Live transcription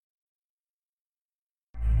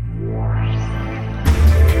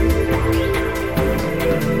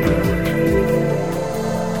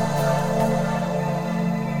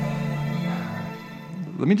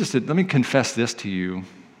let me confess this to you,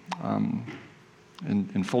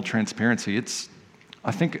 in full transparency.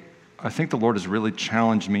 I think the Lord has really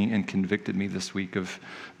challenged me and convicted me this week of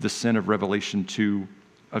the sin of Revelation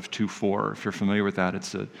 2:4. If you're familiar with that,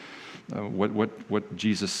 it's what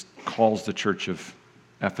Jesus calls the church of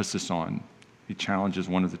Ephesus on. He challenges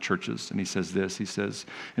one of the churches, and he says this. He says,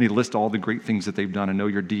 and he lists all the great things that they've done. I know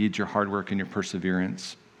your deeds, your hard work, and your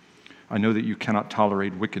perseverance. I know that you cannot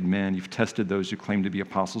tolerate wicked men. You've tested those who claim to be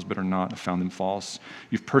apostles but are not and found them false.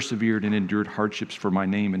 You've persevered and endured hardships for my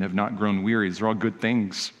name and have not grown weary. These are all good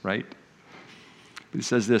things, right? But he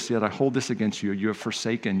says this, yet I hold this against you. You have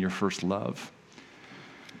forsaken your first love.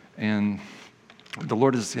 And the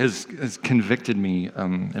Lord has convicted me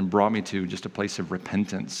and brought me to just a place of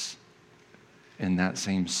repentance in that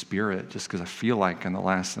same spirit, just because I feel like and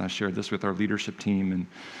I shared this with our leadership team and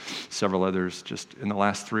several others, just in the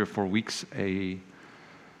last 3 or 4 weeks, I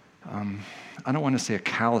don't want to say a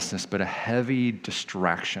callousness, but a heavy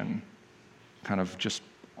distraction kind of just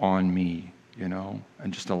on me, and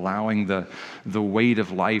just allowing the weight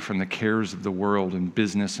of life and the cares of the world and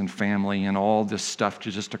business and family and all this stuff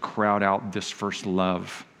to crowd out this first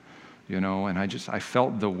love, and I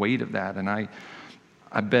felt the weight of that, and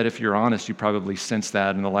I bet if you're honest, you probably sensed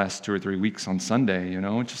that in the last 2 or 3 weeks on Sunday,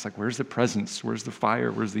 It's just like, where's the presence? Where's the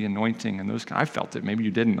fire? Where's the anointing? And I felt it. Maybe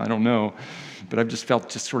you didn't. I don't know. But I've just felt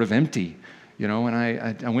just sort of empty, and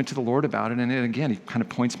I went to the Lord about it. And again, he kind of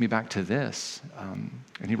points me back to this.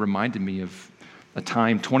 And he reminded me of a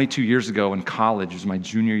time 22 years ago in college. It was my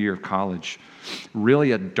junior year of college.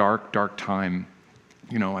 Really a dark, dark time.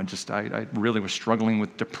 I really was struggling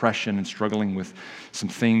with depression and struggling with some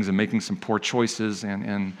things and making some poor choices.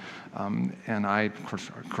 And I, of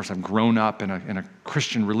course, I've grown up in a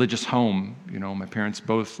Christian religious home. My parents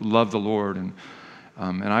both love the Lord, and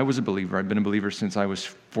I was a believer. I've been a believer since I was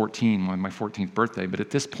 14, on my 14th birthday. But at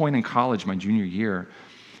this point in college, my junior year,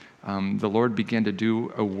 the Lord began to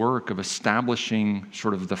do a work of establishing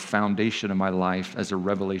sort of the foundation of my life as a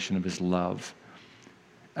revelation of his love.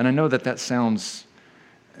 And I know that sounds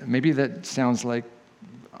like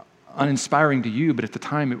uninspiring to you, but at the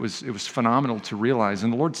time it was phenomenal to realize.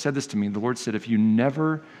 And the Lord said this to me. The Lord said, if you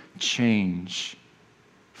never change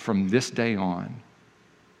from this day on,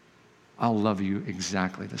 I'll love you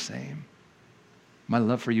exactly the same. My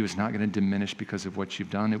love for you is not going to diminish because of what you've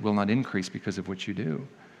done. It will not increase because of what you do.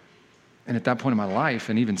 And at that point in my life,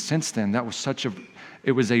 and even since then,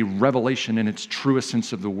 it was a revelation in its truest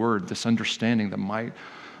sense of the word, this understanding that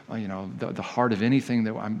the heart of anything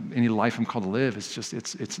any life I'm called to live is just,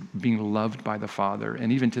 it's being loved by the Father.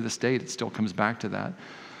 And even to this day, it still comes back to that.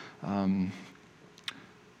 And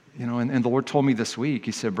the Lord told me this week,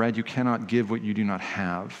 he said, Brad, you cannot give what you do not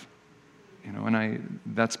have. And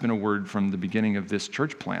that's been a word from the beginning of this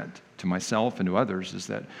church plant to myself and to others, is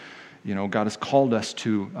that, God has called us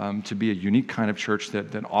to be a unique kind of church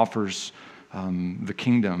that offers the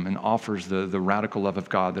kingdom and offers the radical love of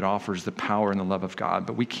God, that offers the power and the love of God.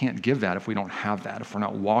 But we can't give that if we don't have that. If we're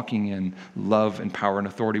not walking in love and power and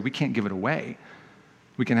authority, we can't give it away.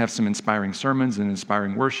 We can have some inspiring sermons and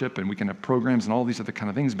inspiring worship, and we can have programs and all these other kind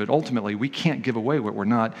of things, but ultimately we can't give away what we're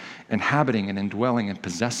not inhabiting and indwelling and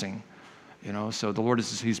possessing. So the Lord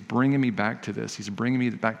he's bringing me back to this. He's bringing me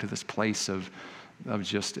back to this place of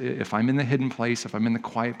just, if I'm in the hidden place, if I'm in the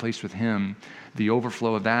quiet place with him, the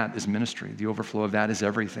overflow of that is ministry. The overflow of that is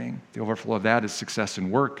everything. The overflow of that is success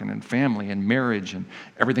in work and in family and marriage and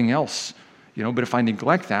everything else. But if I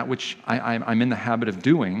neglect that, which I'm in the habit of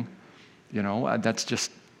doing, that's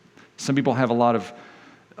just, some people have a lot of,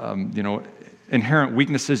 inherent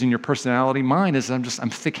weaknesses in your personality. Mine is I'm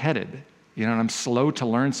thick-headed, and I'm slow to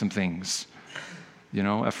learn some things.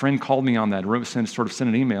 A friend called me on that, sent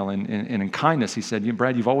an email, and in kindness, he said,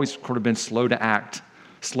 Brad, you've always sort of been slow to act,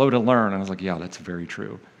 slow to learn. And I was like, yeah, that's very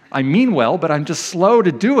true. I mean well, but I'm just slow to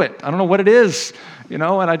do it. I don't know what it is, and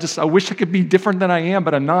I wish I could be different than I am,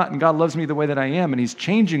 but I'm not, and God loves me the way that I am, and he's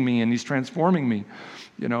changing me, and he's transforming me,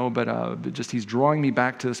 but he's drawing me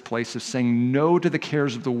back to this place of saying no to the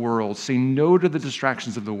cares of the world, say no to the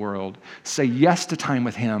distractions of the world, say yes to time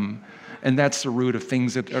with him. And that's the root of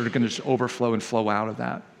things that are going to just overflow and flow out of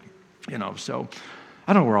that. So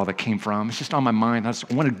I don't know where all that came from. It's just on my mind. I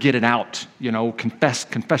want to get it out,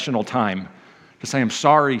 confessional time. To say I'm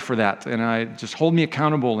sorry for that. And I just hold me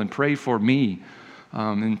accountable and pray for me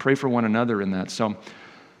and pray for one another in that. So,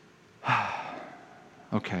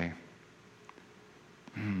 okay.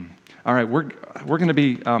 All right, we're going to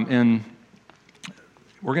be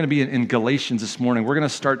in Galatians this morning. We're going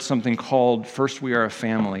to start something called First We Are a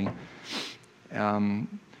Family.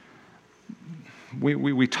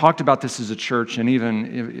 we talked about this as a church, and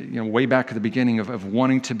even way back at the beginning of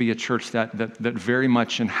wanting to be a church that very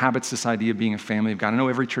much inhabits this idea of being a family of God. I know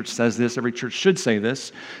every church says this, every church should say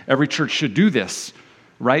this, every church should do this,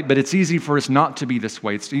 right? But it's easy for us not to be this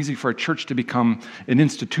way. It's easy for a church to become an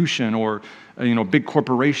institution or a big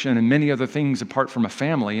corporation and many other things apart from a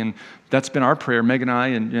family. And that's been our prayer, Meg and I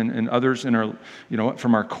and others in our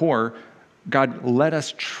from our core. God, let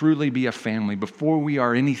us truly be a family before we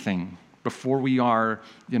are anything. Before we are,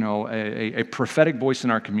 a prophetic voice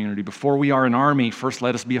in our community, before we are an army, first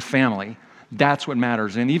let us be a family. That's what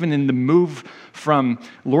matters. And even in the move from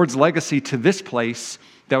Lord's Legacy to this place,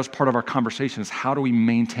 that was part of our conversation, is how do we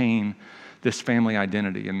maintain this family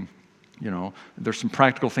identity? And, there's some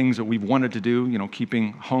practical things that we've wanted to do,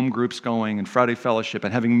 keeping home groups going and Friday fellowship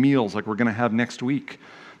and having meals like we're going to have next week.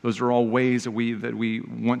 Those are all ways that we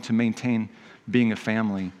want to maintain being a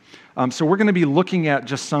family. So we're going to be looking at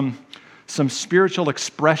just some spiritual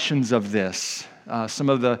expressions of this, some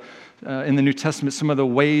of the, in the New Testament, some of the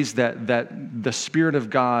ways that the Spirit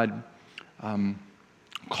of God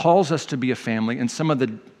calls us to be a family, and some of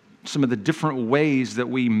the different ways that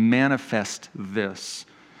we manifest this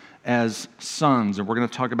as sons. And we're going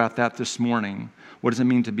to talk about that this morning. What does it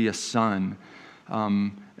mean to be a son?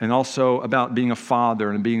 And also about being a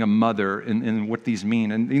father and being a mother and what these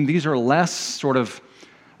mean. And these are less sort of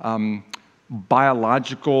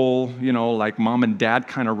biological, like mom and dad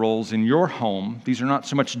kind of roles in your home. These are not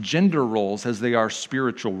so much gender roles as they are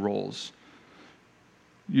spiritual roles.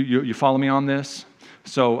 You follow me on this?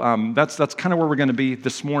 So that's kind of where we're going to be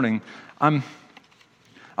this morning. I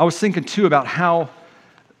was thinking too about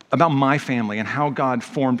my family and how God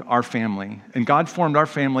formed our family. And God formed our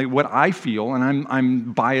family, what I feel, and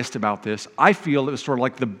I'm biased about this, I feel it was sort of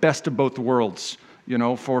like the best of both worlds.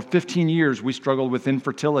 For 15 years we struggled with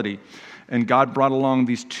infertility. And God brought along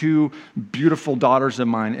these two beautiful daughters of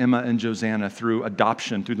mine, Emma and Josanna, through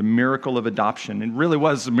adoption, through the miracle of adoption. It really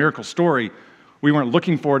was a miracle story. We weren't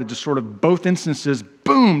looking for it. It just sort of, both instances,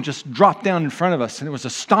 boom, just dropped down in front of us. And it was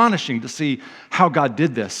astonishing to see how God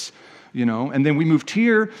did this, And then we moved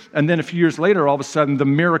here, and then a few years later, all of a sudden, the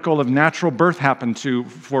miracle of natural birth happened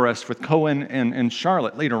for us with Cohen and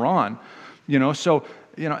Charlotte later on, So,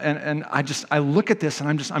 and I look at this,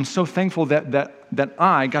 and I'm so thankful that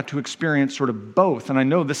I got to experience sort of both. And I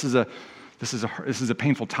know this is a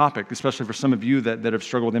painful topic, especially for some of you that have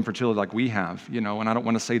struggled with infertility like we have, And I don't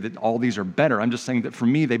want to say that all these are better. I'm just saying that for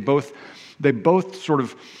me, they both sort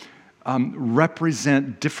of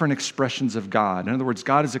represent different expressions of God. In other words,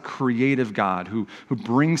 God is a creative God who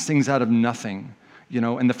brings things out of nothing.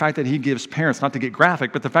 And the fact that he gives parents, not to get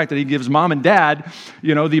graphic, but the fact that he gives mom and dad,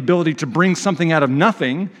 the ability to bring something out of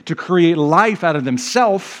nothing, to create life out of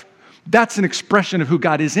themselves, that's an expression of who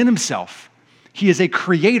God is in himself. He is a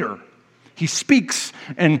creator. He speaks,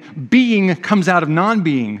 and being comes out of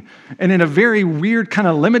non-being. And in a very weird, kind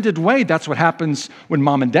of limited way, that's what happens when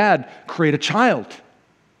mom and dad create a child.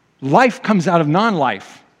 Life comes out of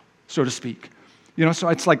non-life, so to speak. So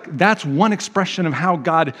it's like that's one expression of how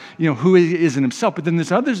God, who he is in himself. But then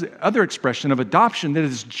there's other expression of adoption that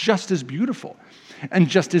is just as beautiful and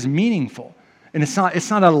just as meaningful. And it's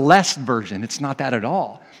not a less version. It's not that at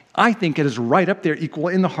all. I think it is right up there, equal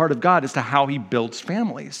in the heart of God as to how he builds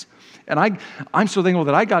families. And I'm so thankful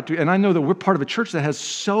that I got to, and I know that we're part of a church that has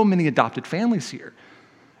so many adopted families here.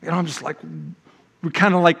 I'm just like, we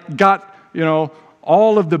kind of like got,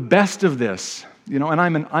 all of the best of this, and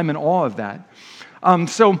I'm in awe of that.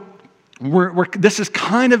 So this is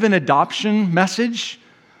kind of an adoption message,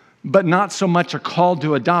 but not so much a call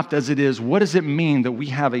to adopt as it is, what does it mean that we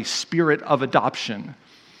have a spirit of adoption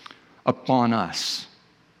upon us?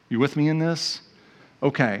 You with me in this?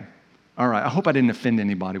 Okay. All right. I hope I didn't offend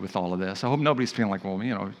anybody with all of this. I hope nobody's feeling like, well,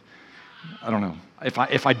 I don't know.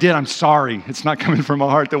 If I did, I'm sorry. It's not coming from a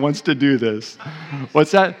heart that wants to do this.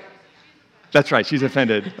 What's that? That's right. She's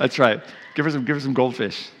offended. That's right. Give her some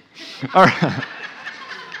goldfish. All right.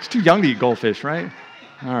 It's too young to eat goldfish, right?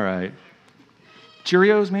 All right.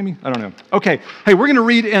 Cheerios, maybe? I don't know. Okay. Hey, we're going to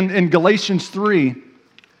read in Galatians 3.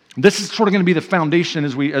 This is sort of going to be the foundation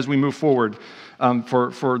as we move forward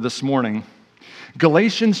for this morning.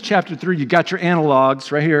 Galatians chapter 3. You got your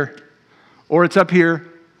analogs right here, or it's up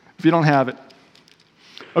here if you don't have it.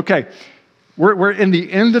 Okay. We're in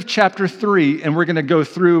the end of chapter 3, and we're going to go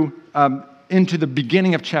through into the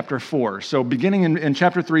beginning of chapter 4. So beginning in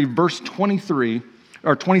chapter 3, verse 23,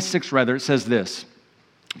 or 26 rather, it says this.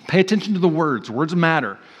 Pay attention to the words. Words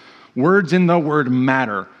matter. Words in the word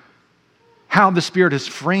matter. How the Spirit has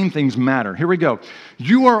framed things matter. Here we go.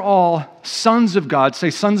 You are all sons of God. Say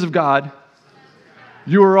sons of God.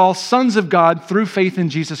 You are all sons of God through faith in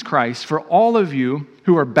Jesus Christ. For all of you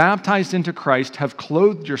who are baptized into Christ have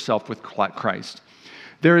clothed yourself with Christ.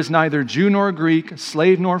 There is neither Jew nor Greek,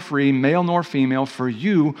 slave nor free, male nor female, for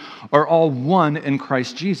you are all one in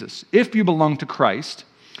Christ Jesus. If you belong to Christ,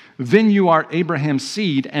 then you are Abraham's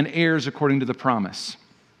seed and heirs according to the promise.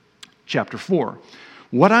 Chapter 4.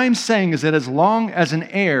 What I'm saying is that as long as an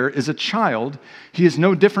heir is a child, he is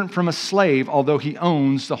no different from a slave, although he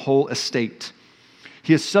owns the whole estate.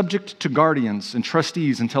 He is subject to guardians and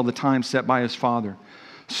trustees until the time set by his father.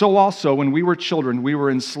 So also, when we were children, we were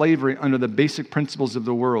in slavery under the basic principles of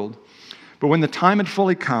the world. But when the time had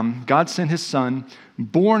fully come, God sent his Son,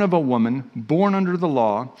 born of a woman, born under the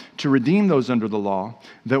law, to redeem those under the law,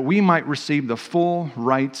 that we might receive the full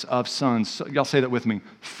rights of sons. So, y'all say that with me.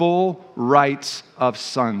 Full rights of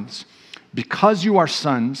sons. Because you are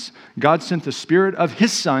sons, God sent the Spirit of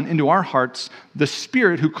his Son into our hearts, the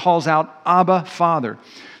Spirit who calls out, Abba, Father.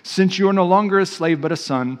 Since you are no longer a slave but a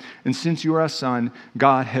son, and since you are a son,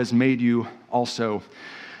 God has made you also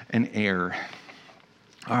an heir.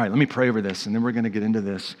 All right, let me pray over this, and then we're going to get into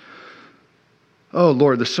this. Oh,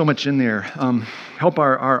 Lord, there's so much in there. Help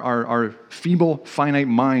our feeble, finite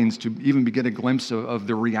minds to even get a glimpse of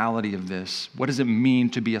the reality of this. What does it mean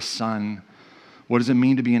to be a son? What does it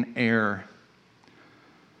mean to be an heir?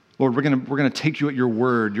 Lord, we're going to take you at your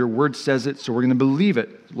word. Your word says it, so we're going to believe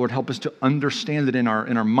it. Lord, help us to understand it in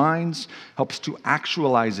our minds. Help us to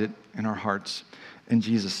actualize it in our hearts. In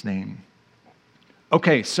Jesus' name.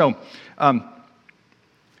 Okay, so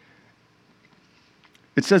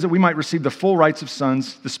it says that we might receive the full rights of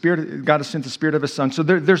sons. The Spirit, God has sent the Spirit of his Son. So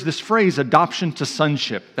there's this phrase, adoption to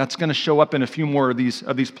sonship. That's going to show up in a few more of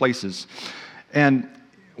these places. And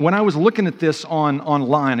when I was looking at this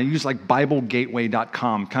online, I use like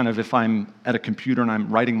BibleGateway.com. Kind of if I'm at a computer and I'm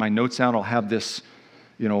writing my notes out, I'll have this,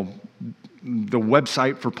 the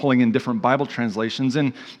website for pulling in different Bible translations.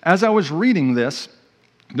 And as I was reading this,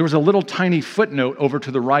 there was a little tiny footnote over to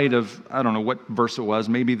the right of, I don't know what verse it was,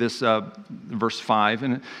 maybe this verse 5.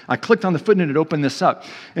 And I clicked on the footnote and it opened this up.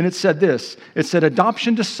 And it said this. It said,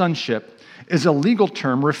 adoption to sonship is a legal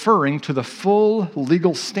term referring to the full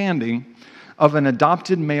legal standing of an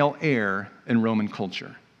adopted male heir in Roman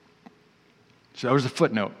culture. So that was a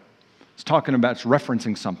footnote. It's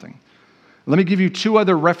referencing something. Let me give you two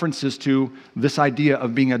other references to this idea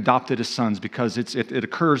of being adopted as sons, because it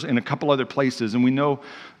occurs in a couple other places, and we know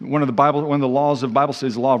one of the laws of the Bible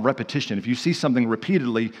says the law of repetition. If you see something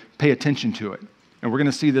repeatedly, pay attention to it. And we're going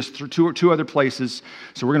to see this through two other places,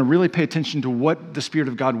 so we're going to really pay attention to what the Spirit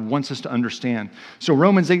of God wants us to understand. So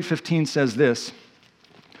Romans 8:15 says this.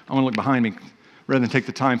 I want to look behind me rather than take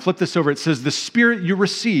the time. Flip this over. It says, the Spirit you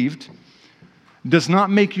received does not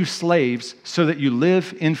make you slaves so that you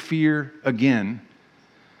live in fear again.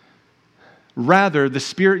 Rather, the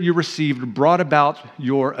Spirit you received brought about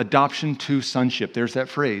your adoption to sonship. There's that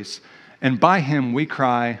phrase. And by him we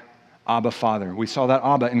cry, Abba, Father. We saw that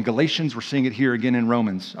Abba in Galatians. We're seeing it here again in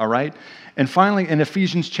Romans. All right? And finally, in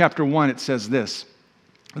Ephesians chapter 1, it says this.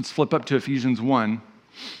 Let's flip up to Ephesians 1.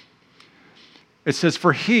 It says,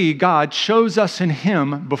 for he, God, chose us in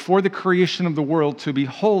him before the creation of the world to be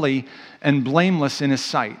holy and blameless in his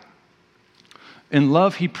sight. In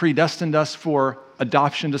love, he predestined us for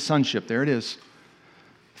adoption to sonship. There it is.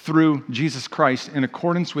 Through Jesus Christ in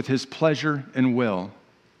accordance with his pleasure and will.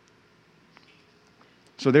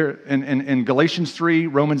 So there in Galatians 3,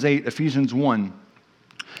 Romans 8, Ephesians 1.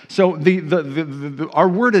 So our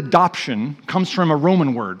word adoption comes from a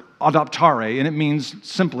Roman word, adoptare, and it means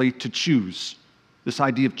simply to choose. This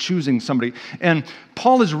idea of choosing somebody. And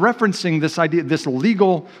Paul is referencing this idea, this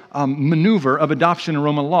legal maneuver of adoption in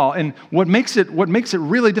Roman law. And what makes it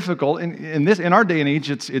really difficult in our day and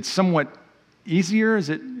age, it's somewhat easier.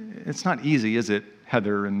 It's not easy, is it,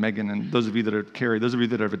 Heather and Megan and those of you that are Carrie, those of you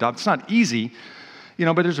that have adopted? It's not easy,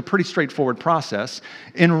 but there's a pretty straightforward process.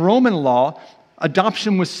 In Roman law,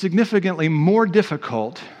 adoption was significantly more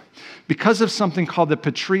difficult because of something called the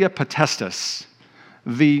patria potestas.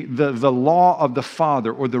 The law of the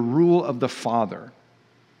father or the rule of the father.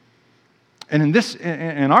 And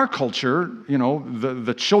in our culture,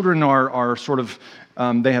 the children are sort of,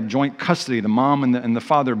 they have joint custody. The mom and the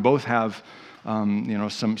father both have,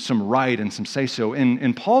 some right and some say-so.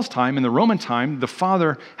 In Paul's time, in the Roman time, the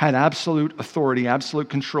father had absolute authority, absolute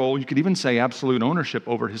control. You could even say absolute ownership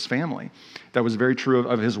over his family. That was very true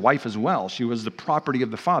of his wife as well. She was the property of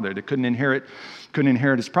the father. They couldn't inherit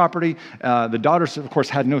his property. The daughters, of course,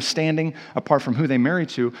 had no standing apart from who they married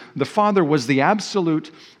to. The father was the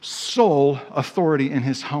absolute sole authority in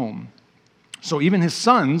his home. So even his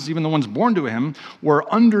sons, even the ones born to him, were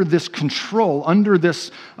under this control, under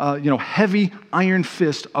this heavy iron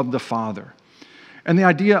fist of the father. And the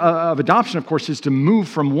idea of adoption, of course, is to move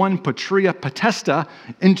from one patria potesta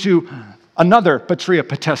into another patria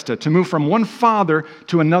potesta, to move from one father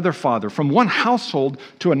to another father, from one household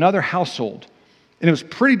to another household. And it was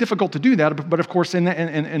pretty difficult to do that, but of course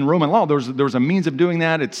in Roman law, there was a means of doing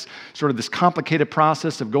that. It's sort of this complicated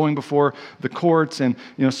process of going before the courts and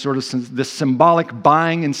sort of this symbolic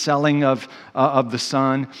buying and selling of the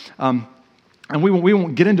son. And we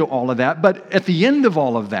won't get into all of that, but at the end of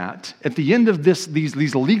all of that, at the end of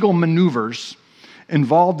these legal maneuvers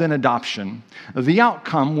involved in adoption, the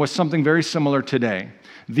outcome was something very similar today.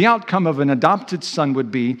 The outcome of an adopted son would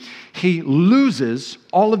be he loses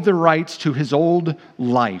all of the rights to his old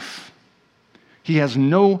life. He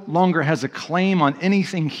no longer has a claim on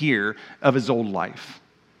anything here of his old life.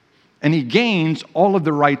 And he gains all of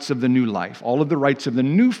the rights of the new life. All of the rights of the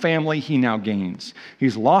new family he now gains.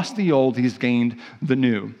 He's lost the old, he's gained the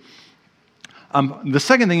new. The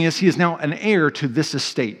second thing is he is now an heir to this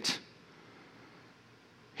estate.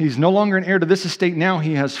 He's no longer an heir to this estate. Now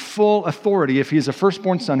he has full authority. If he's a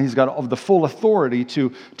firstborn son, he's got the full authority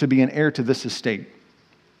to be an heir to this estate.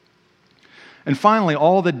 And finally,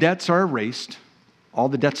 all the debts are erased. All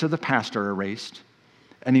the debts of the past are erased.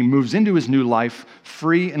 And he moves into his new life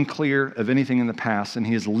free and clear of anything in the past. And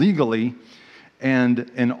he is legally and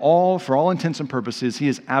for all intents and purposes, he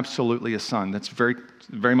is absolutely a son. That's very,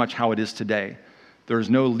 very much how it is today. There is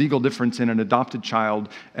no legal difference in an adopted child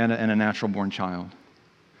and a natural-born child.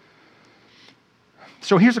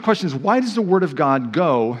 So here's the question: is why does the Word of God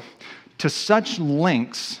go to such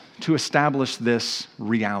lengths to establish this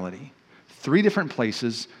reality? 3 different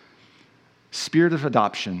places: spirit of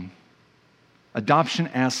adoption, adoption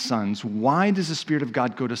as sons. Why does the Spirit of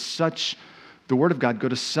God the Word of God go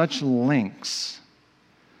to such lengths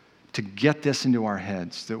to get this into our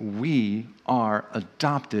heads, that we are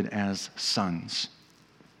adopted as sons?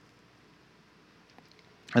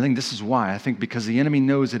 I think this is why. I think because the enemy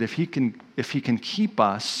knows that if he can keep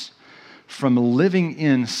us from living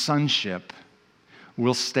in sonship,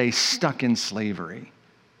 we'll stay stuck in slavery.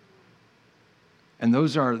 And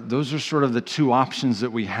those are sort of the 2 options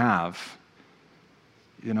that we have.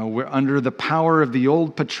 We're under the power of the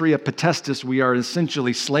old patria potestas. We are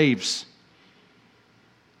essentially slaves.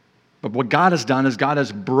 But what God has done is God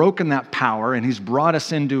has broken that power, and he's brought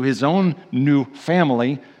us into his own new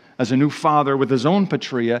family as a new father with his own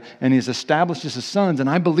patria, and he's established us as sons. And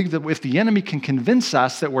I believe that if the enemy can convince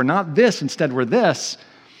us that we're not this, instead we're this,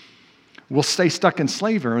 we'll stay stuck in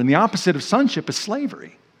slavery. And the opposite of sonship is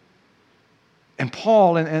slavery. And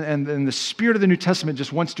Paul and the Spirit of the New Testament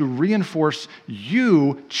just wants to reinforce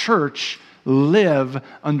you, church, live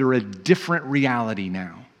under a different reality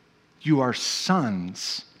now. You are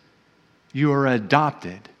sons. You are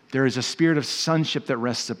adopted. There is a spirit of sonship that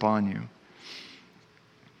rests upon you.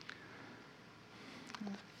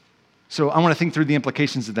 So I want to think through the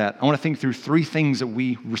implications of that. I want to think through 3 things that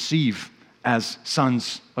we receive as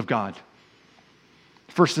sons of God.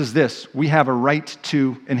 First is this: we have a right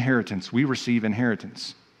to inheritance. We receive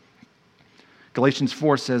inheritance. Galatians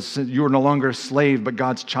 4 says, you are no longer a slave, but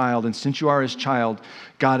God's child. And since you are his child,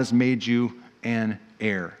 God has made you an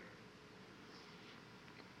heir.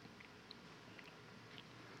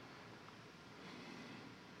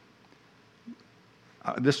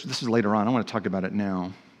 This is later on. I want to talk about it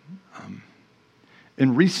now.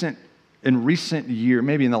 In recent year,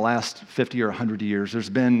 maybe in the last 50 or 100 years,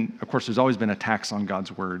 there's always been attacks on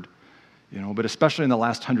God's word, but especially in the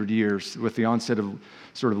last 100 years, with the onset of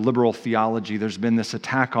sort of liberal theology, there's been this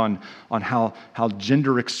attack on how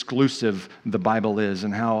gender exclusive the Bible is,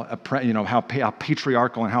 and how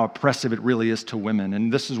patriarchal and how oppressive it really is to women.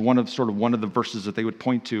 And this is one of the verses that they would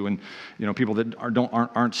point to, and people that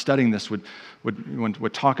aren't studying this would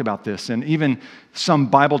talk about this. And even some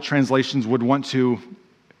Bible translations would want to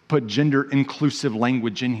put gender inclusive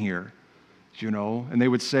language in here, and they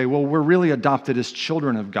would say, well, we're really adopted as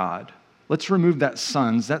children of God. Let's remove that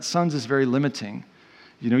sons. That sons is very limiting.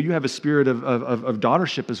 You have a spirit of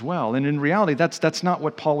daughtership as well. And in reality, that's not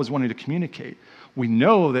what Paul was wanting to communicate. We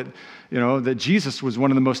know that, that Jesus was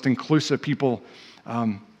one of the most inclusive people,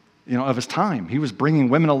 of his time. He was bringing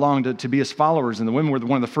women along to be his followers, and the women were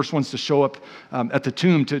one of the first ones to show up at the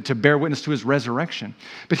tomb to bear witness to his resurrection.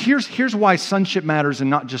 But here's why sonship matters, and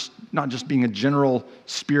not just being a general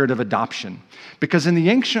spirit of adoption. Because in the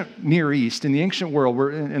ancient Near East, in the ancient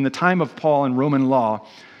world, in the time of Paul and Roman law,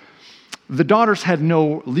 the daughters had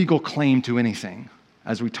no legal claim to anything,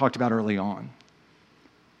 as we talked about early on.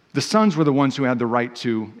 The sons were the ones who had the right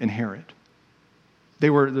to inherit.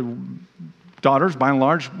 daughters, by and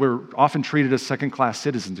large, were often treated as second-class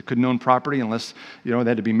citizens. They couldn't own property unless, they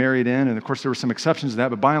had to be married in. And of course, there were some exceptions to that,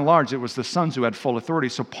 but by and large, it was the sons who had full authority.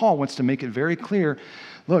 So Paul wants to make it very clear,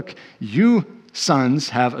 look, you sons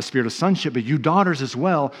have a spirit of sonship, but you daughters as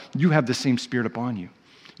well, you have the same spirit upon you.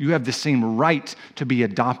 You have the same right to be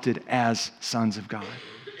adopted as sons of God.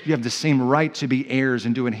 You have the same right to be heirs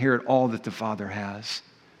and to inherit all that the Father has.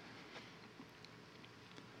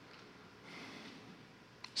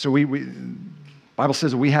 So Bible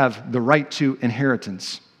says that we have the right to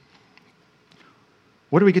inheritance.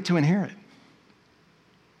 What do we get to inherit?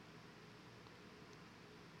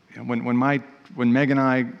 When Meg and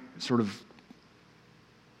I sort of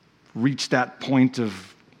reached that point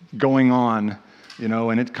of going on,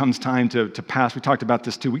 and it comes time to pass. We talked about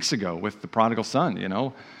this 2 weeks ago with the prodigal son,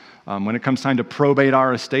 When it comes time to probate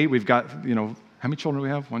our estate, we've got, how many children do we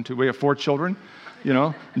have? 1, 2, we have 4 children,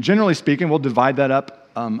 Generally speaking, we'll divide that up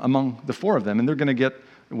among the 4 of them, and they're going to get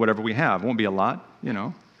whatever we have. It won't be a lot,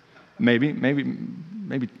 maybe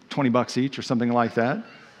 $20 each or something like that.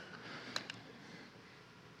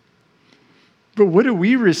 But what do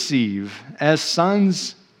we receive as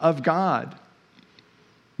sons of God?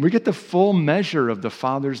 We get the full measure of the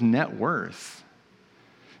Father's net worth.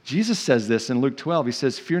 Jesus says this in Luke 12. He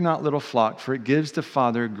says, "Fear not, little flock, for it gives the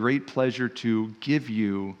Father great pleasure to give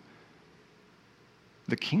you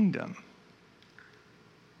the kingdom."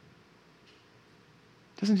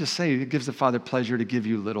 It doesn't just say it gives the Father pleasure to give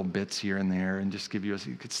you little bits here and there and just give you,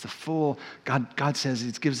 it's the full, God says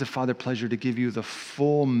it gives the Father pleasure to give you the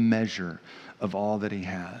full measure of all that He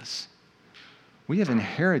has. We have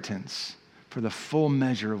inheritance for the full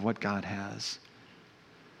measure of what God has.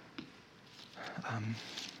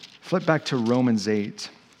 Flip back to Romans 8.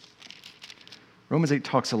 Romans 8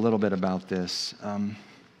 talks a little bit about this.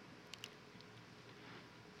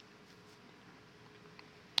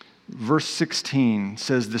 Verse 16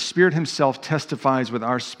 says, "The Spirit Himself testifies with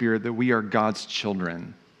our spirit that we are God's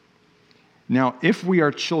children. Now, if we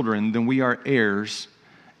are children, then we are heirs,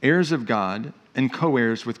 heirs of God, and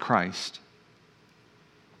co-heirs with Christ."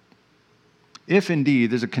 If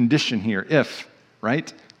indeed, there's a condition here, if,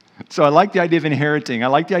 right? So I like the idea of inheriting. I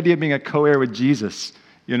like the idea of being a co-heir with Jesus.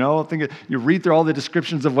 You read through all the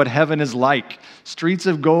descriptions of what heaven is like. Streets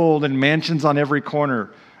of gold and mansions on every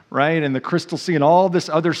corner, right? And the crystal sea and all this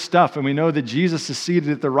other stuff. And we know that Jesus is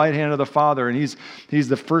seated at the right hand of the Father, and He's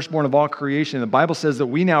the firstborn of all creation. The Bible says that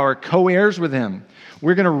we now are co-heirs with Him.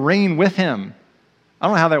 We're going to reign with Him. I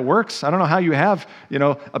don't know how that works. I don't know how you have,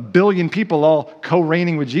 1 billion people all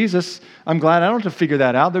co-reigning with Jesus. I'm glad I don't have to figure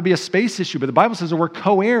that out. There'd be a space issue, but the Bible says that we're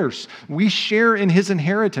co-heirs. We share in His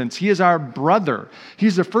inheritance. He is our brother.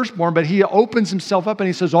 He's the firstborn, but He opens Himself up and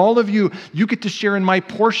He says, all of you get to share in my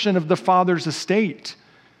portion of the Father's estate.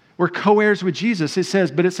 We're co-heirs with Jesus. It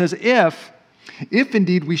says, if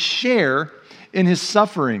indeed we share in His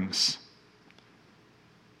sufferings.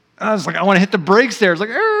 I was like, I want to hit the brakes there. It's like,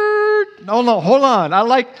 no, hold on. I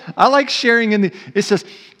like sharing in the. It says,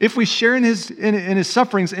 if we share in his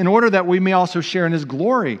sufferings, in order that we may also share in His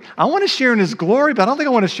glory. I want to share in His glory, but I don't think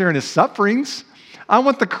I want to share in His sufferings. I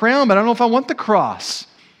want the crown, but I don't know if I want the cross.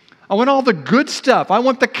 I want all the good stuff. I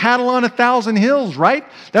want the cattle on 1,000 hills, right?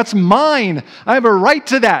 That's mine. I have a right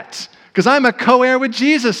to that because I'm a co-heir with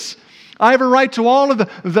Jesus. I have a right to all of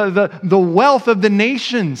the wealth of the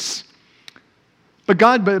nations. But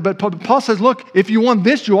Paul says, look, if you want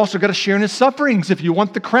this, you also got to share in His sufferings. If you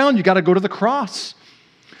want the crown, you got to go to the cross.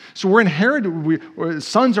 So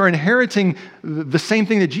sons are inheriting the same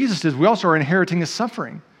thing that Jesus did. We also are inheriting His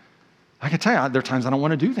suffering. I can tell you, there are times I don't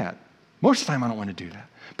want to do that. Most of the time I don't want to do that.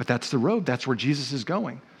 But that's the road. That's where Jesus is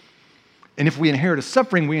going. And if we inherit His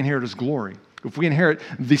suffering, we inherit His glory. If we inherit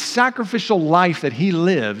the sacrificial life that He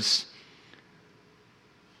lives,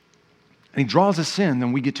 and He draws us in,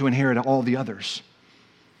 then we get to inherit all the others.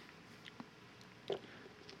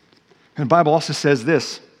 And the Bible also says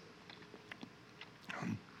this.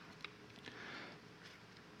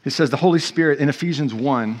 It says the Holy Spirit in Ephesians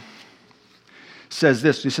 1 says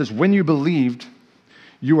this. He says, when you believed,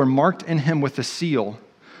 you were marked in Him with a seal,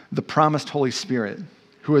 the promised Holy Spirit,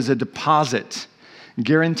 who is a deposit,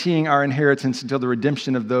 guaranteeing our inheritance until the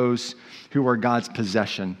redemption of those who are God's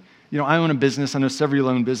possession. I own a business. I know several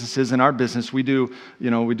own businesses. In our business, we do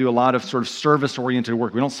a lot of sort of service-oriented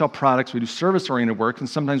work. We don't sell products. We do service-oriented work, and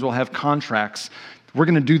sometimes we'll have contracts. We're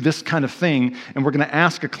going to do this kind of thing, and we're going to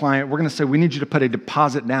ask a client, we're going to say, we need you to put a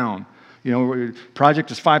deposit down. Project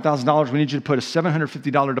is $5,000. We need you to put a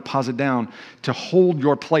 $750 deposit down to hold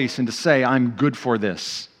your place and to say, I'm good for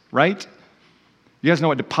this, right? You guys know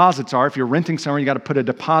what deposits are. If you're renting somewhere, you got to put a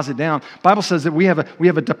deposit down. The Bible says that we have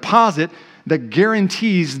a deposit that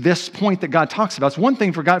guarantees this point that God talks about. It's one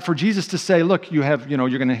thing for Jesus to say, look, you're going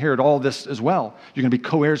to inherit all this as well. You're going to be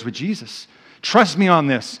co-heirs with Jesus. Trust me on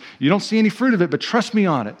this. You don't see any fruit of it, but trust me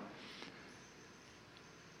on it.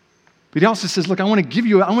 But he also says, look, I want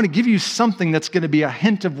to give you something that's going to be a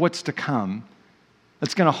hint of what's to come.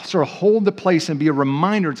 That's going to sort of hold the place and be a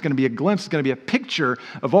reminder. It's going to be a glimpse. It's going to be a picture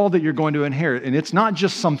of all that you're going to inherit. And it's not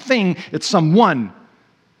just something, it's someone.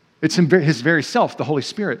 It's his very self, the Holy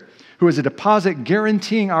Spirit, who is a deposit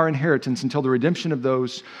guaranteeing our inheritance until the redemption of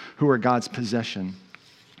those who are God's possession.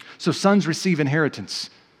 So sons receive inheritance.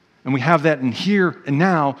 And we have that in here and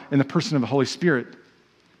now in the person of the Holy Spirit,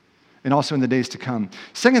 and also in the days to come.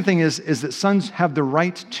 Second thing is that sons have the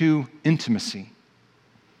right to intimacy.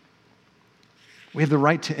 We have the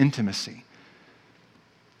right to intimacy.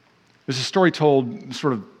 There's a story told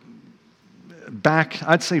sort of back,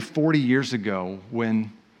 I'd say 40 years ago,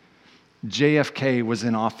 when JFK was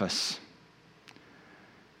in office.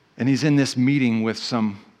 And he's in this meeting with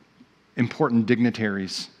some important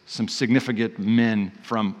dignitaries, some significant men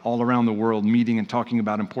from all around the world meeting and talking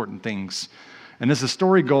about important things. And as the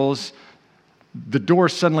story goes, the door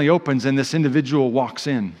suddenly opens and this individual walks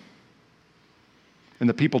in. And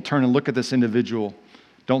the people turn and look at this individual,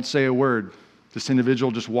 don't say a word. This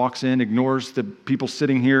individual just walks in, ignores the people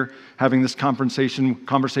sitting here having this conversation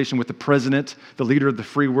with the president, the leader of the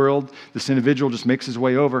free world. This individual just makes his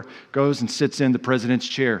way over, goes and sits in the president's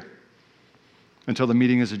chair until the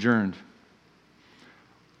meeting is adjourned.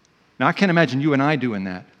 Now, I can't imagine you and I doing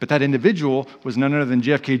that, but that individual was none other than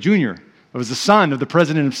JFK Jr. It was the son of the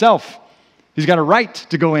president himself. He's got a right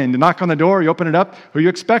to go in, to knock on the door, you open it up. Who are you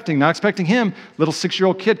expecting? Not expecting him. Little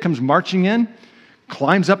 6-year-old kid comes marching in,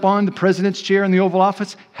 climbs up on the president's chair in the Oval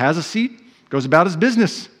Office, has a seat, goes about his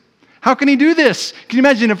business. How can he do this? Can you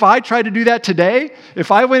imagine if I tried to do that today? If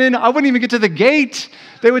I went in, I wouldn't even get to the gate.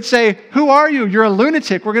 They would say, who are you? You're a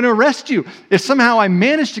lunatic. We're going to arrest you. If somehow I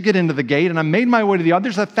managed to get into the gate and I made my way to the other,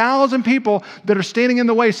 there's 1,000 people that are standing in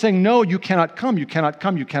the way saying, no, you cannot come, you cannot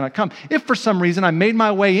come, you cannot come. If for some reason I made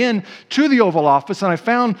my way in to the Oval Office and I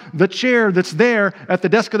found the chair that's there at the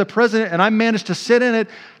desk of the president and I managed to sit in it,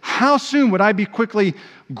 how soon would I be quickly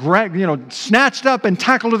snatched up and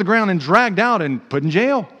tackled to the ground and dragged out and put in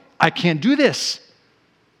jail? I can't do this.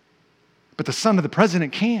 But the son of the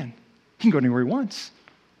president can. He can go anywhere he wants.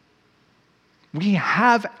 We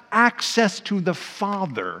have access to the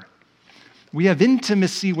Father. We have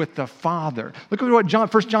intimacy with the Father. Look at what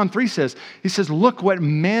 1 John 3 says. He says, look what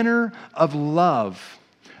manner of love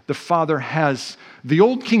the Father has. The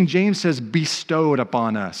old King James says, bestowed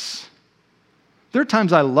upon us. There are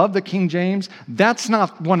times I love the King James. That's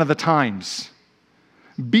not one of the times.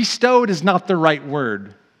 Bestowed is not the right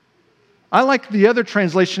word. I like the other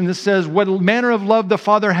translation that says, what manner of love the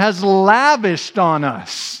Father has lavished on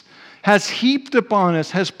us, has heaped upon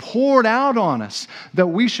us, has poured out on us, that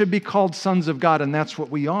we should be called sons of God, and that's what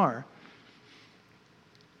we are.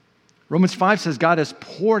 Romans 5 says God has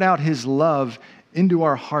poured out His love into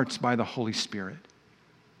our hearts by the Holy Spirit.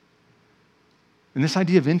 And this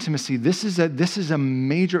idea of intimacy, this is a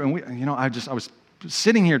major, and I was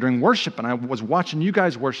sitting here during worship and I was watching you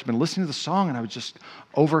guys worship and listening to the song, and I was just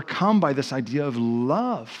overcome by this idea of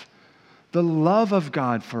love. The love of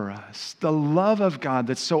God for us. The love of God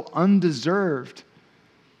that's so undeserved.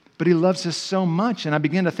 But He loves us so much. And I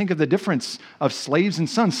began to think of the difference of slaves and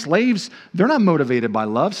sons. Slaves, they're not motivated by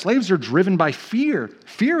love. Slaves are driven by fear.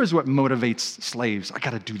 Fear is what motivates slaves. I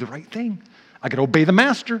got to do the right thing. I got to obey the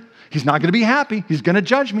master. He's not going to be happy. He's going to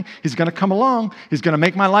judge me. He's going to come along. He's going to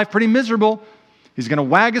make my life pretty miserable. He's going to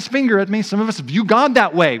wag his finger at me. Some of us view God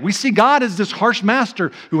that way. We see God as this harsh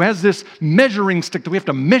master who has this measuring stick that we have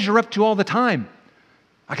to measure up to all the time.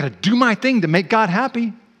 I got to do my thing to make God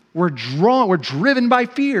happy. We're driven by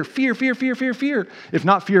fear. Fear. If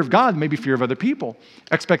not fear of God, maybe fear of other people,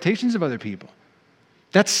 expectations of other people.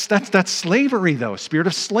 That's slavery, though. A spirit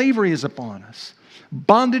of slavery is upon us.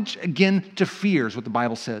 Bondage, again, to fear is what the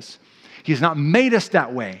Bible says. He has not made us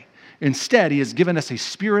that way. Instead, He has given us a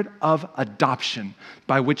spirit of adoption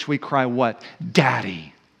by which we cry what?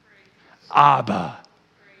 Daddy. Abba.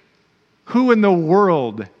 Who in the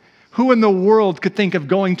world could think of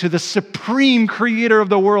going to the supreme creator of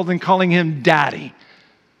the world and calling Him Daddy?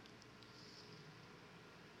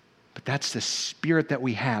 But that's the spirit that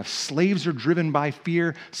we have. Slaves are driven by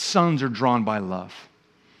fear. Sons are drawn by love.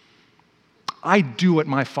 I do what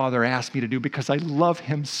my Father asked me to do because I love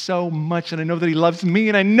Him so much, and I know that He loves me,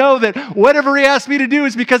 and I know that whatever He asks me to do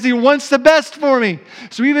is because He wants the best for me.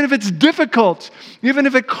 So even if it's difficult, even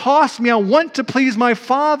if it costs me, I want to please my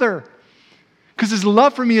Father because his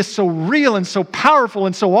love for me is so real and so powerful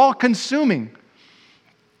and so all-consuming.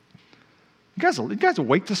 You guys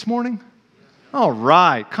awake this morning? All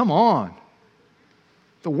right, come on.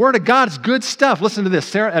 The Word of God is good stuff. Listen to this.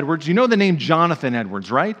 Sarah Edwards, you know the name Jonathan Edwards,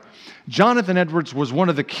 right? Jonathan Edwards was one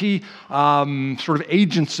of the key sort of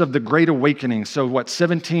agents of the Great Awakening. So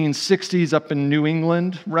 1760s up in New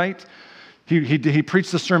England, right? He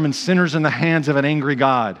preached the sermon, Sinners in the Hands of an Angry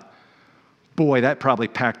God. Boy, that probably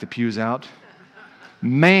packed the pews out.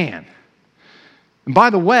 Man. And by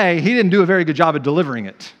the way, he didn't do a very good job of delivering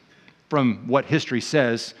it from what history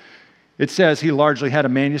says. It says he largely had a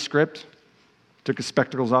manuscript, took his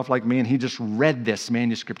spectacles off like me, and he just read this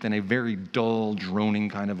manuscript in a very dull, droning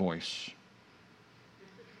kind of voice.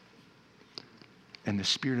 And the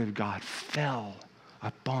Spirit of God fell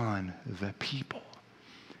upon the people,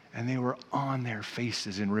 and they were on their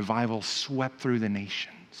faces, and revival swept through the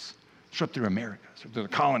nations, swept through America, swept through the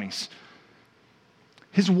colonies.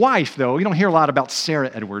 His wife, though, you don't hear a lot about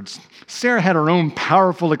Sarah Edwards. Sarah had her own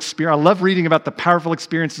powerful experience. I love reading about the powerful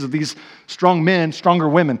experiences of these strong men, stronger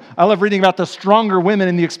women. I love reading about the stronger women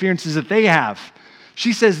and the experiences that they have.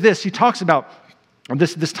 She says this, she talks about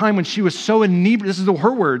this time when she was so inebriated, this is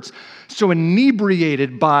her words, so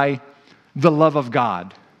inebriated by the love of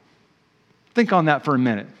God. Think on that for a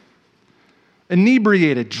minute.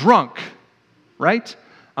 Inebriated, drunk, right?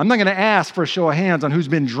 I'm not going to ask for a show of hands on who's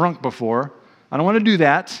been drunk before. I don't want to do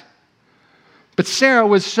that. But Sarah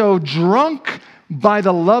was so drunk by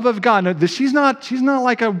the love of God. Now, she's not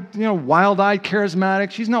like a wild-eyed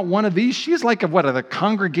charismatic. She's not one of these. She's like a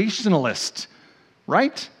congregationalist,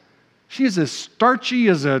 right? She is as starchy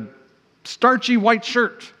as a starchy white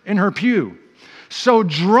shirt in her pew. So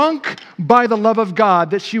drunk by the love of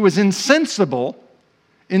God that she was insensible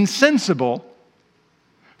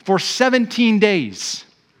for 17 days.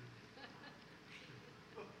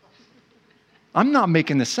 I'm not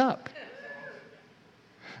making this up.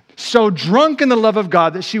 So drunk in the love of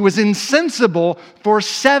God that she was insensible for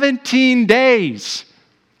 17 days.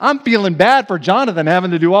 I'm feeling bad for Jonathan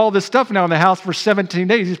having to do all this stuff now in the house for 17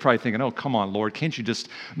 days. He's probably thinking, oh, come on, Lord, can't you just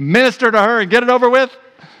minister to her and get it over with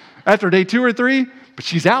after day 2 or 3? But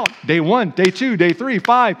she's out. Day 1, day 2, day 3,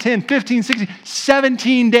 5, 10, 15, 16,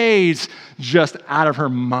 17 days just out of her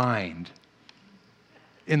mind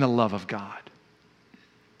in the love of God.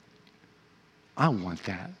 I want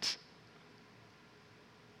that.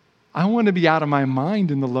 I want to be out of my mind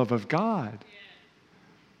in the love of God.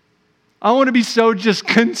 I want to be so just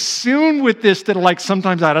consumed with this that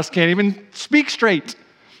sometimes I just can't even speak straight.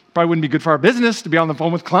 Probably wouldn't be good for our business to be on the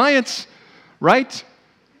phone with clients, right?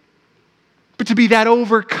 But to be that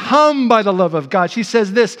overcome by the love of God. She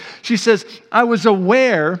says this. She says, I was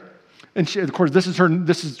aware, and of course this is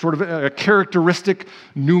sort of a characteristic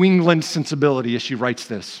New England sensibility as she writes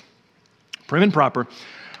this. Prim and proper,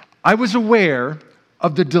 I was aware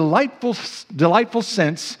of the delightful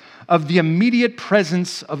sense of the immediate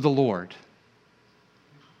presence of the Lord.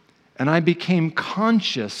 And I became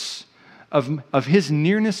conscious of his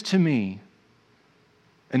nearness to me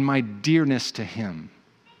and my dearness to him.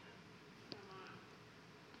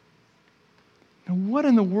 Now, what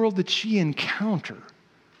in the world did she encounter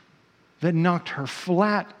that knocked her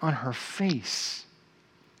flat on her face?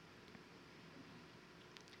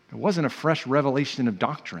 It wasn't a fresh revelation of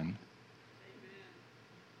doctrine.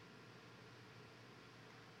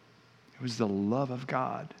 It was the love of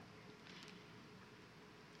God.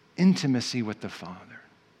 Intimacy with the Father.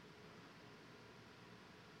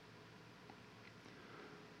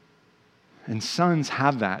 And sons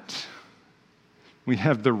have that. We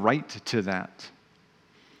have the right to that.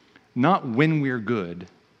 Not when we're good.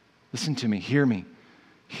 Listen to me, hear me,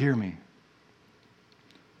 hear me.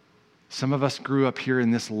 Some of us grew up here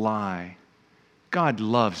in this lie. God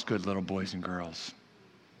loves good little boys and girls.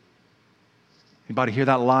 Anybody hear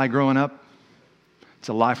that lie growing up? It's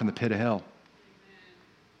a lie from the pit of hell.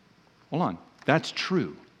 Hold on. That's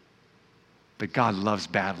true. But God loves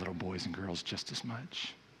bad little boys and girls just as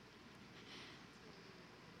much.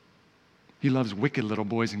 He loves wicked little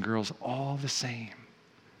boys and girls all the same.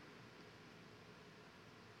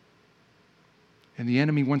 And the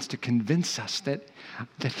enemy wants to convince us that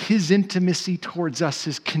his intimacy towards us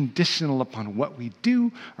is conditional upon what we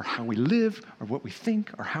do or how we live or what we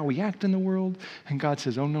think or how we act in the world. And God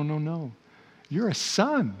says, oh, no, no, no. You're a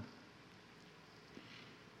son.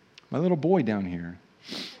 My little boy down here.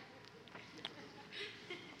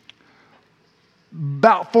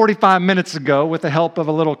 About 45 minutes ago, with the help of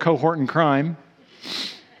a little cohort in crime,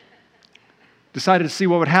 decided to see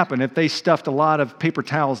what would happen if they stuffed a lot of paper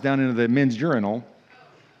towels down into the men's urinal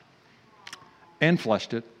and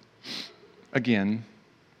flushed it again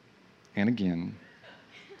and again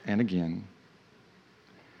and again.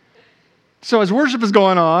 So as worship is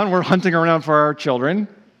going on, we're hunting around for our children.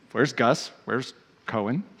 Where's Gus? Where's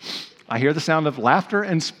Cohen? I hear the sound of laughter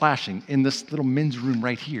and splashing in this little men's room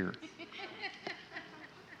right here.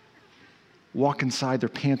 Walk inside, their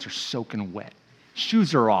pants are soaking wet.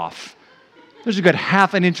 Shoes are off. There's a good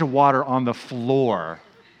half an inch of water on the floor.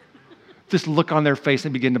 This look on their face, they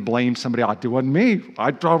begin to blame somebody. It wasn't me.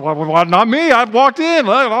 Not me. I walked in.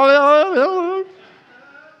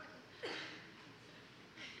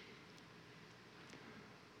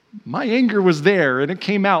 My anger was there, and it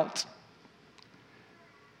came out.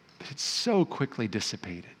 But it's so quickly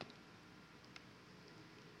dissipated.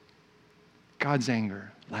 God's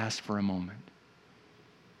anger lasts for a moment.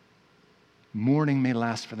 Mourning may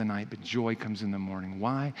last for the night, but joy comes in the morning.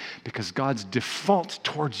 Why? Because God's default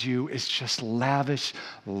towards you is just lavish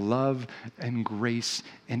love and grace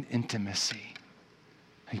and intimacy.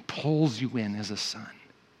 He pulls you in as a son.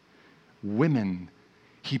 Women,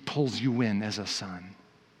 he pulls you in as a son.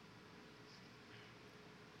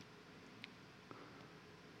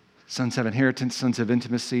 Sons have inheritance, sons have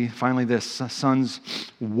intimacy. Finally, this, sons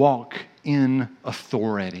walk in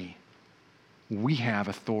authority. We have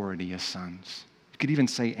authority as sons. You could even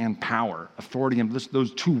say and power. Authority, and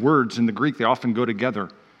those two words in the Greek, they often go together.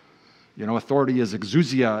 You know, authority is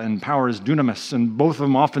exousia and power is dunamis, and both of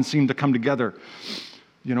them often seem to come together.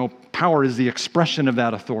 You know, power is the expression of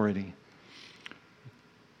that authority.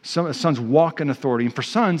 Sons walk in authority. And for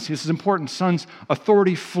sons, this is important, sons,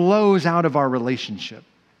 authority flows out of our relationship.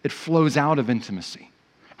 It flows out of intimacy.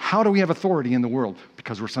 How do we have authority in the world?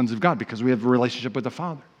 Because we're sons of God, because we have a relationship with the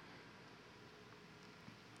Father.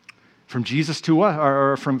 From Jesus to us,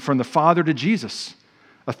 or from the Father to Jesus,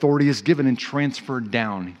 authority is given and transferred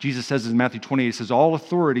down. Jesus says in Matthew 28, he says, all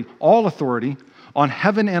authority on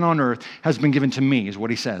heaven and on earth has been given to me, is what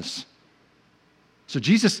he says. So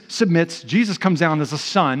Jesus submits, Jesus comes down as a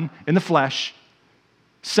son in the flesh,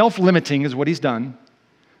 self-limiting is what he's done.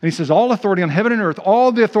 And he says, all authority on heaven and earth,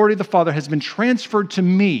 all the authority of the Father has been transferred to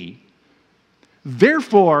me.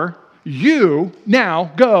 Therefore, you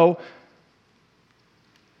now go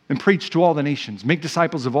and preach to all the nations. Make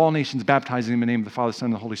disciples of all nations, baptizing them in the name of the Father, Son,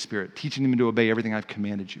 and the Holy Spirit, teaching them to obey everything I've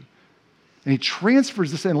commanded you. And he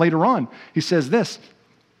transfers this, and later on, he says this.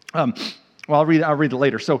 I'll read it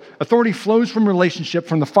later. So authority flows from relationship,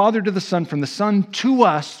 from the Father to the Son, from the Son to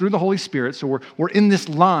us through the Holy Spirit. So we're in this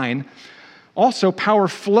line. Also, power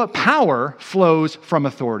flows from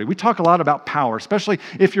authority. We talk a lot about power, especially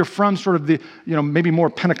if you're from sort of the, maybe more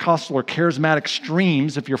Pentecostal or charismatic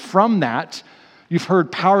streams. If you're from that, you've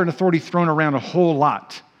heard power and authority thrown around a whole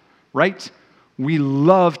lot, right? We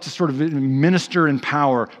love to sort of minister in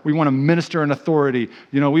power. We want to minister in authority.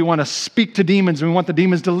 We want to speak to demons. We want the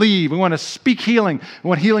demons to leave. We want to speak healing. We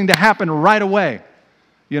want healing to happen right away.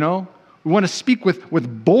 We want to speak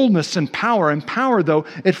with boldness and power. And power, though,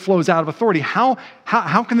 it flows out of authority. How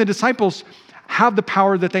can the disciples have the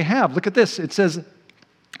power that they have? Look at this. It says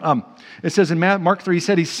in Mark 3, he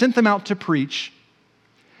said he sent them out to preach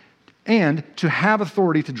and to have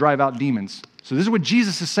authority to drive out demons. So this is what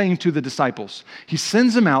Jesus is saying to the disciples. He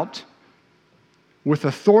sends them out with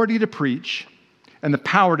authority to preach and the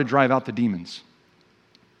power to drive out the demons.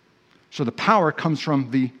 So the power comes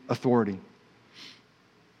from the authority.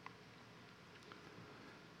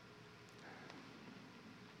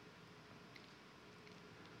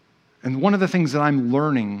 And one of the things that I'm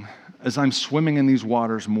learning as I'm swimming in these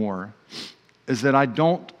waters more is that I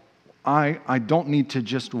don't need to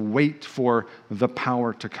just wait for the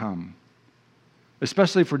power to come.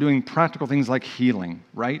 Especially if we're doing practical things like healing,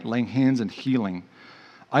 right? Laying hands and healing.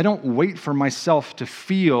 I don't wait for myself to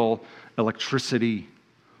feel electricity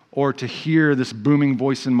or to hear this booming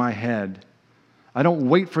voice in my head. I don't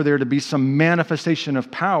wait for there to be some manifestation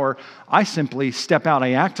of power. I simply step out.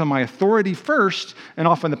 I act on my authority first, and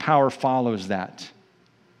often the power follows that.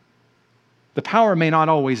 The power may not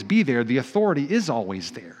always be there. The authority is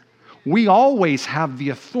always there. We always have the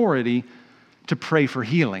authority to pray for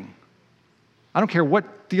healing. I don't care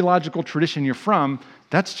what theological tradition you're from,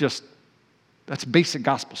 that's basic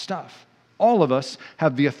gospel stuff. All of us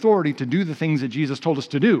have the authority to do the things that Jesus told us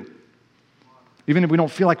to do, even if we don't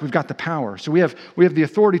feel like we've got the power. So we have the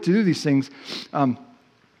authority to do these things. And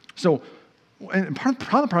part of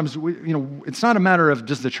the problem is, it's not a matter of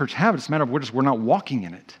does the church have it, it's a matter of we're not walking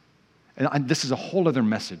in it. And this is a whole other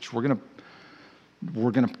message. We're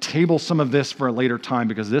going to table some of this for a later time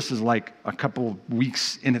because this is like a couple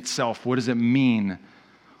weeks in itself. What does it mean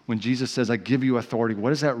when Jesus says, I give you authority? What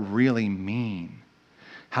does that really mean?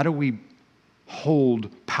 How do we hold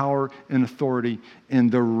power and authority in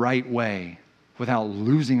the right way? without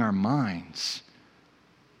losing our minds.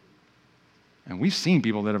 And we've seen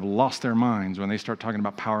people that have lost their minds when they start talking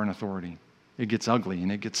about power and authority. It gets ugly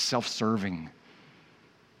and it gets self-serving.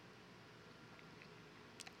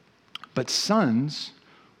 But sons,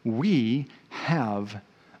 we have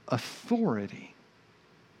authority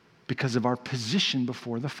because of our position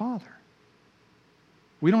before the Father.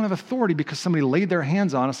 We don't have authority because somebody laid their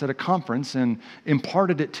hands on us at a conference and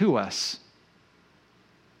imparted it to us.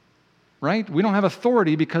 Right? We don't have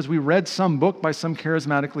authority because we read some book by some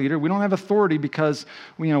charismatic leader. We don't have authority because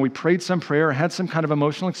we prayed some prayer or had some kind of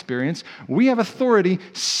emotional experience. We have authority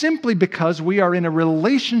simply because we are in a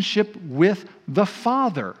relationship with the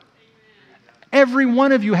Father. Every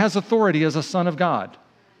one of you has authority as a son of God.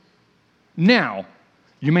 Now,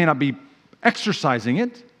 you may not be exercising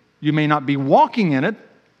it. You may not be walking in it.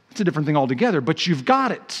 It's a different thing altogether, but you've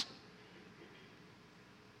got it.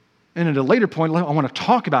 And at a later point, I want to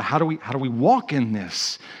talk about how do we walk in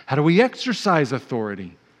this? How do we exercise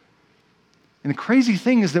authority? And the crazy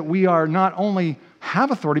thing is that we are not only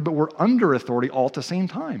have authority, but we're under authority all at the same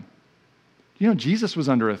time. Jesus was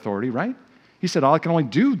under authority, right? He said, I can only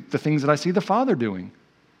do the things that I see the Father doing.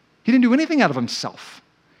 He didn't do anything out of himself.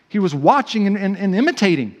 He was watching and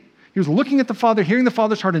imitating. He was looking at the Father, hearing the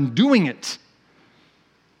Father's heart, and doing it.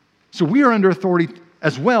 So we are under authority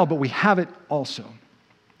as well, but we have it also.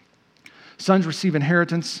 Sons receive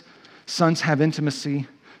inheritance. Sons have intimacy.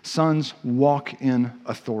 Sons walk in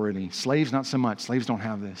authority. Slaves, not so much. Slaves don't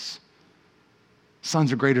have this.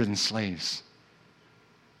 Sons are greater than slaves.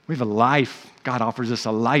 We have a life. God offers us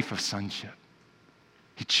a life of sonship.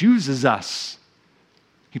 He chooses us.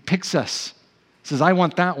 He picks us. He says, I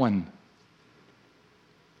want that one.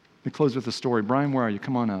 Let me close with a story. Brian, where are you?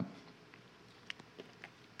 Come on up.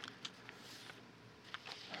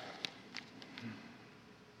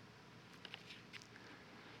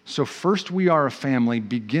 So first we are a family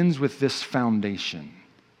begins with this foundation.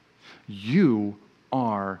 You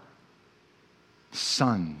are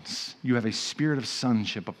sons. You have a spirit of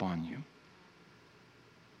sonship upon you.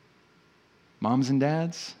 Moms and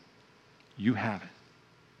dads, you have it.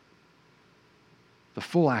 The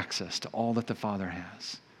full access to all that the Father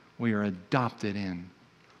has. We are adopted in.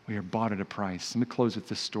 We are bought at a price. Let me close with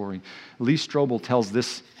this story. Lee Strobel tells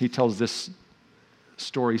this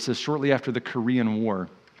story. He says, shortly after the Korean War,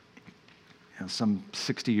 some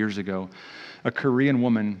 60 years ago, a Korean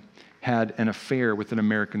woman had an affair with an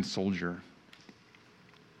American soldier.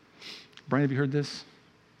 Brian, have you heard this?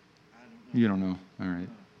 You don't know. All right.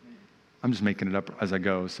 I'm just making it up as I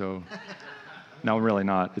go, so no, really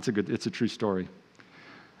not. It's a true story.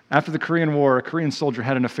 After the Korean War, a Korean soldier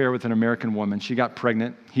had an affair with an American woman. She got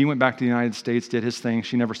pregnant. He went back to the United States, did his thing.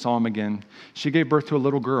 She never saw him again. She gave birth to a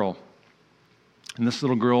little girl. And this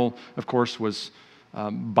little girl, of course, was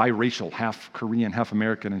biracial, half Korean, half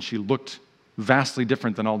American, and she looked vastly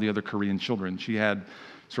different than all the other Korean children. She had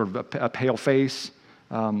sort of a pale face,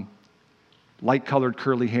 light-colored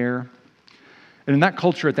curly hair. And in that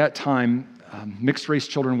culture at that time, mixed-race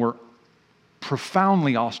children were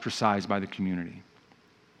profoundly ostracized by the community.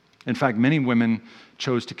 In fact, many women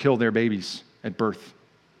chose to kill their babies at birth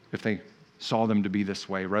if they saw them to be this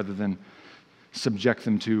way, rather than subject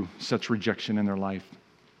them to such rejection in their life.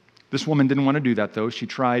 This woman didn't want to do that, though. She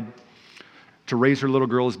tried to raise her little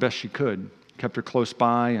girl as best she could, kept her close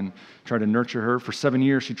by and tried to nurture her. For 7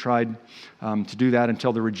 years, she tried to do that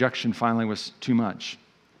until the rejection finally was too much.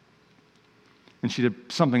 And she did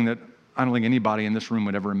something that I don't think anybody in this room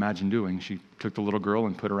would ever imagine doing. She took the little girl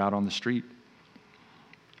and put her out on the street.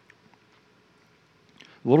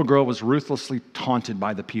 The little girl was ruthlessly taunted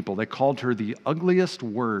by the people. They called her the ugliest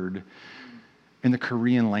word in the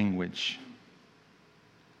Korean language.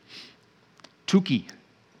 Tuki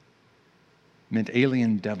meant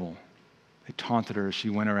alien devil. They taunted her as she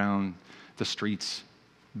went around the streets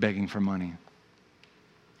begging for money.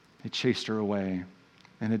 They chased her away.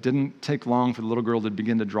 And it didn't take long for the little girl to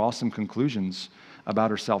begin to draw some conclusions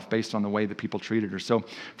about herself based on the way that people treated her. So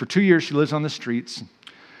for 2 years, she lives on the streets.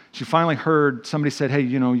 She finally heard somebody said, hey,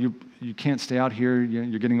 you can't stay out here.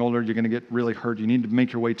 You're getting older. You're going to get really hurt. You need to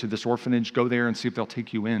make your way to this orphanage. Go there and see if they'll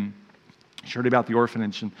take you in. She heard about the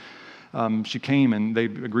orphanage, and she came, and they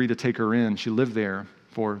agreed to take her in. She lived there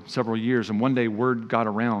for several years, and one day word got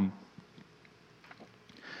around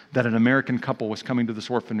that an American couple was coming to this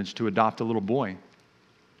orphanage to adopt a little boy.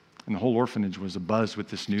 And the whole orphanage was abuzz with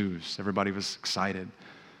this news. Everybody was excited.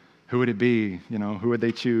 Who would it be? Who would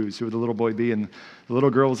they choose? Who would the little boy be? And the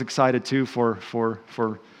little girl was excited too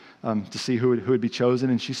to see who would be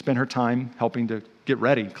chosen. And she spent her time helping to get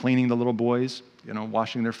ready, cleaning the little boys,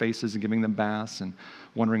 washing their faces and giving them baths and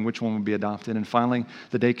wondering which one would be adopted. And finally,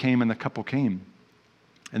 the day came and the couple came.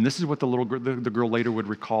 And this is what the girl later would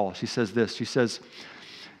recall. She says this. She says,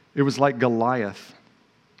 it was like Goliath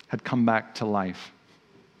had come back to life.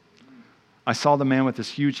 I saw the man with his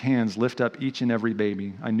huge hands lift up each and every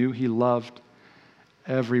baby. I knew he loved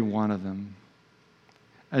every one of them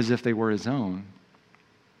as if they were his own.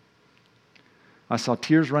 I saw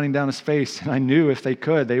tears running down his face, and I knew if they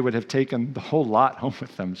could, they would have taken the whole lot home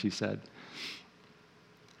with them, she said.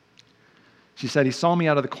 She said, he saw me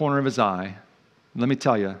out of the corner of his eye. Let me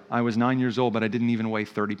tell you, I was 9 years old, but I didn't even weigh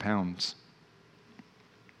 30 pounds.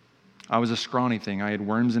 I was a scrawny thing. I had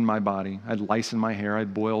worms in my body. I had lice in my hair. I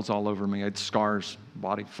had boils all over me. I had scars,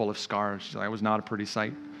 body full of scars. I was not a pretty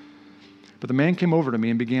sight. But the man came over to me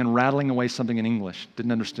and began rattling away something in English.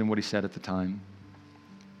 Didn't understand what he said at the time.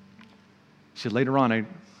 She said, later on,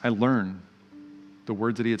 I learned the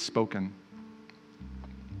words that he had spoken.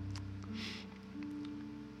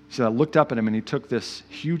 She said, I looked up at him and he took this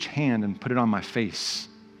huge hand and put it on my face.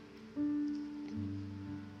 He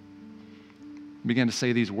began to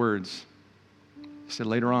say these words. He said,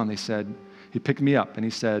 later on, he picked me up and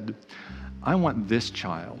he said, I want this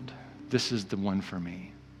child. This is the one for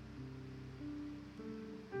me.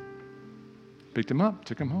 Picked him up,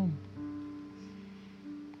 took him home.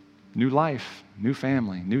 New life, new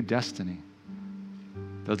family, new destiny.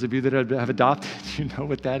 Those of you that have adopted, you know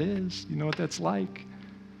what that is. You know what that's like.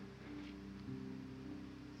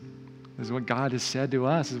 This is what God has said to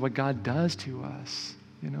us. This is what God does to us,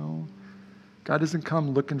 you know. God doesn't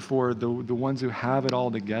come looking for the ones who have it all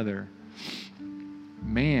together.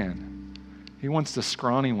 Man, he wants the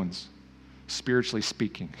scrawny ones, spiritually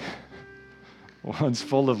speaking. Ones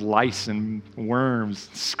full of lice and worms,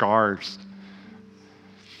 and scars.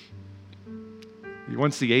 He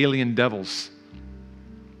wants the alien devils.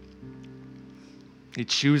 He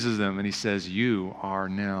chooses them and he says, you are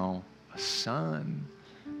now a son.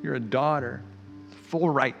 You're a daughter. Full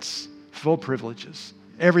rights, full privileges.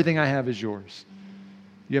 Everything I have is yours.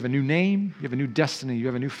 You have a new name. You have a new destiny. You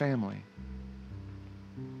have a new family.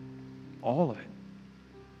 All of it.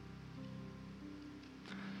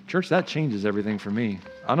 Church, that changes everything for me.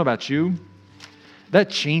 I don't know about you. That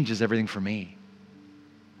changes everything for me.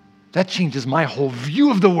 That changes my whole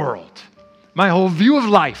view of the world, my whole view of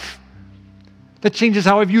life. That changes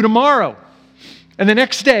how I view tomorrow and the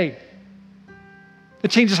next day.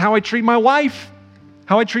 It changes how I treat my wife,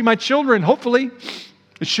 how I treat my children. Hopefully,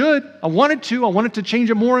 it should. I want it to change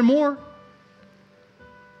it more and more.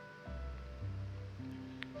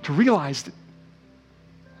 To realize that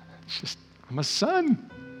it's just, I'm a son.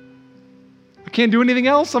 I can't do anything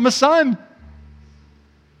else. I'm a son.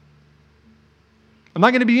 I'm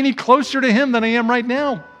not going to be any closer to him than I am right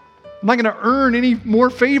now. I'm not going to earn any more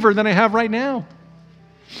favor than I have right now.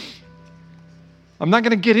 I'm not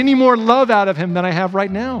going to get any more love out of him than I have right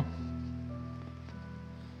now.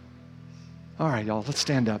 All right, y'all, let's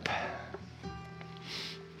stand up.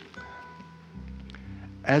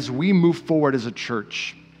 As we move forward as a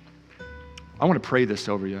church, I want to pray this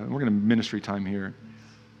over you. We're going to ministry time here.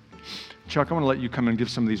 Chuck, I want to let you come and give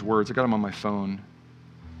some of these words. I got them on my phone.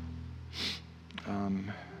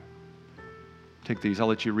 Take these. I'll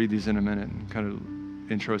let you read these in a minute and kind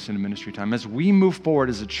of intro us into ministry time. As we move forward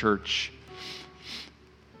as a church,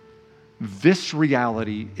 this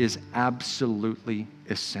reality is absolutely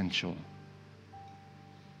essential.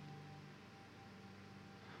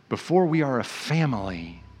 Before we are a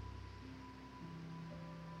family,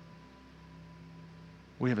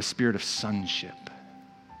 we have a spirit of sonship.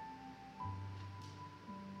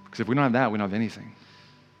 Because if we don't have that, we don't have anything.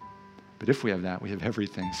 But if we have that, we have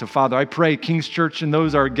everything. So, Father, I pray, King's Church and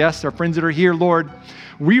those, our guests, our friends that are here, Lord,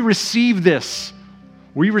 we receive this.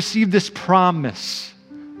 We receive this promise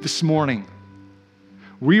this morning.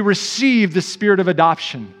 We receive the spirit of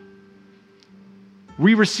adoption.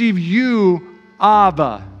 We receive you,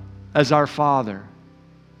 Abba, as our Father.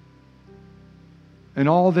 And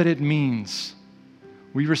all that it means.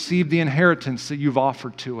 We receive the inheritance that you've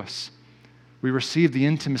offered to us. We receive the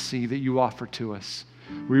intimacy that you offer to us.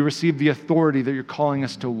 We receive the authority that you're calling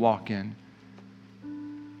us to walk in.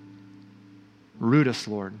 Root us,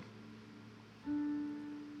 Lord.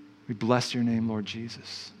 We bless your name, Lord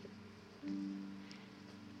Jesus.